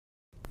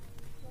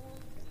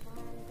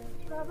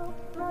Look,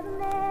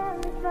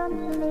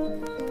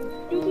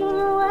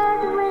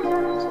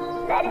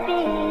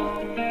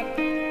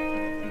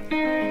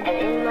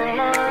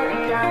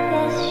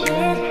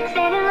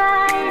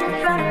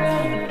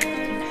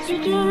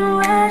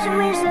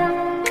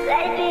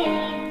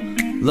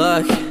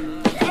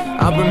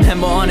 I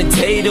remember on a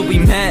day that we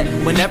met,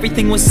 when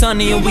everything was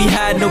sunny and we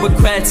had no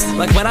regrets.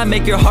 Like when I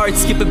make your heart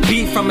skip a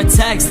beat from a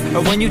text,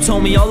 or when you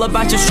told me all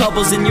about your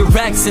troubles and your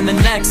wrecks in the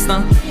next,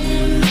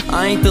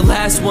 I ain't the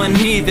last one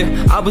either.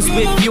 I was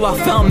with you, I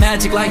felt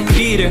magic like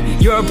Peter.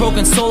 You're a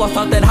broken soul, I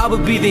thought that I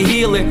would be the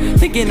healer,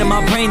 thinking in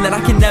my brain that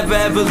I can never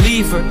ever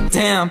leave her.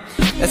 Damn,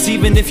 that's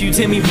even if you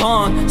did me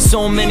wrong.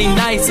 So many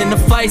nights and the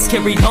fights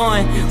carried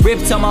on,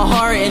 ripped out my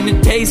heart and the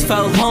days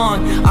felt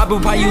long. I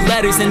would write you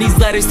letters and these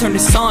letters turned to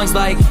songs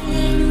like,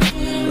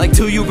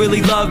 do you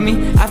really love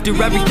me? After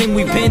everything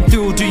we've been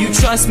through, do you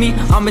trust me?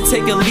 I'ma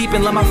take a leap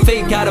and let my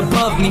fate get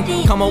above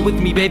me. Come on with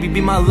me, baby,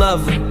 be my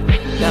lover.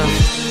 Yeah.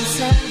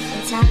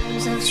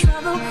 Times of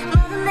trouble,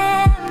 Mother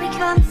Mary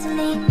comes to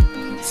me,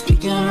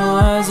 speaking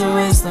words of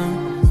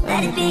wisdom,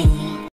 let it be.